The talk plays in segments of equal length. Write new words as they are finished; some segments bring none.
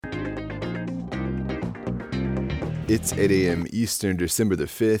It's 8 a.m. Eastern, December the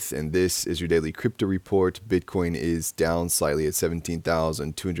 5th, and this is your daily crypto report. Bitcoin is down slightly at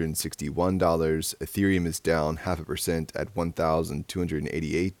 $17,261. Ethereum is down 0.5% at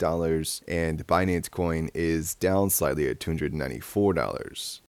 $1,288. And Binance Coin is down slightly at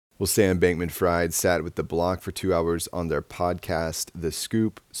 $294. Well, Sam Bankman-Fried sat with The Block for 2 hours on their podcast, The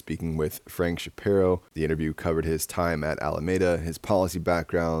Scoop, speaking with Frank Shapiro. The interview covered his time at Alameda, his policy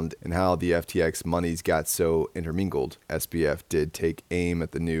background, and how the FTX monies got so intermingled. SBF did take aim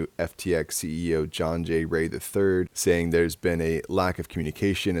at the new FTX CEO John J. Ray III, saying there's been a lack of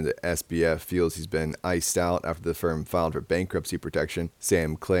communication and that SBF feels he's been iced out after the firm filed for bankruptcy protection.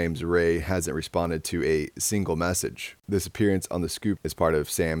 Sam claims Ray hasn't responded to a single message. This appearance on The Scoop is part of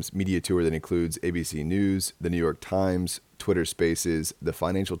Sam's media tour that includes ABC News, The New York Times, Twitter Spaces, The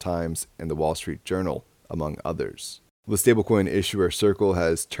Financial Times, and The Wall Street Journal, among others. The stablecoin issuer Circle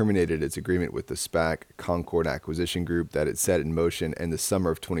has terminated its agreement with the SPAC Concord Acquisition Group that it set in motion in the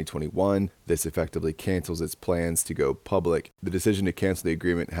summer of 2021. This effectively cancels its plans to go public. The decision to cancel the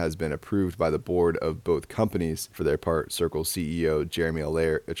agreement has been approved by the board of both companies. For their part, Circle CEO Jeremy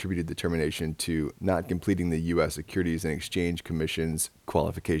Allaire attributed the termination to not completing the U.S. Securities and Exchange Commission's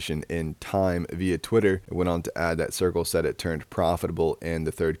qualification in time via Twitter. It went on to add that Circle said it turned profitable in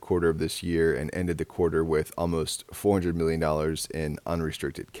the third quarter of this year and ended the quarter with almost $400 million in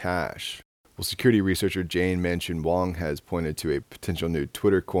unrestricted cash. Well, security researcher Jane Manchun Wong has pointed to a potential new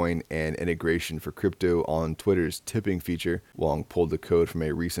Twitter coin and integration for crypto on Twitter's tipping feature. Wong pulled the code from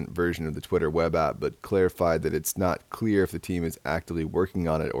a recent version of the Twitter web app, but clarified that it's not clear if the team is actively working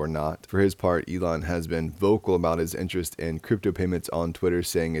on it or not. For his part, Elon has been vocal about his interest in crypto payments on Twitter,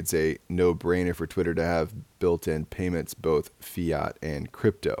 saying it's a no-brainer for Twitter to have built-in payments, both fiat and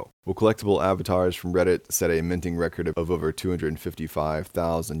crypto. Well, collectible avatars from Reddit set a minting record of over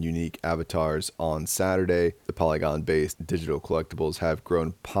 255,000 unique avatars on Saturday. The Polygon-based digital collectibles have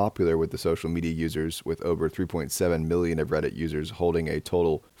grown popular with the social media users, with over 3.7 million of Reddit users holding a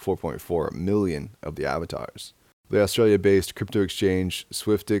total 4.4 million of the avatars. The Australia-based crypto exchange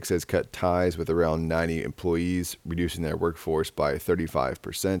Swiftix has cut ties with around 90 employees, reducing their workforce by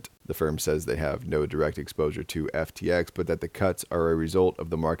 35%. The firm says they have no direct exposure to FTX, but that the cuts are a result of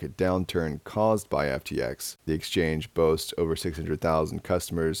the market downturn caused by FTX. The exchange boasts over 600,000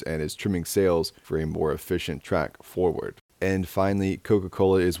 customers and is trimming sales for a more efficient track forward. And finally,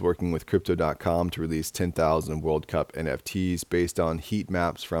 Coca-Cola is working with Crypto.com to release 10,000 World Cup NFTs based on heat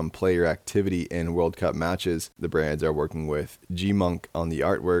maps from player activity in World Cup matches. The brands are working with G-Monk on the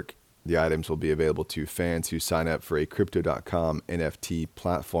artwork. The items will be available to fans who sign up for a Crypto.com NFT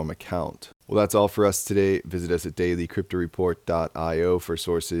platform account. Well, that's all for us today. Visit us at dailycryptoreport.io for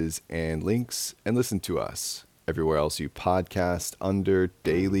sources and links, and listen to us everywhere else you podcast under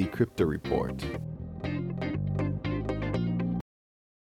Daily Crypto Report.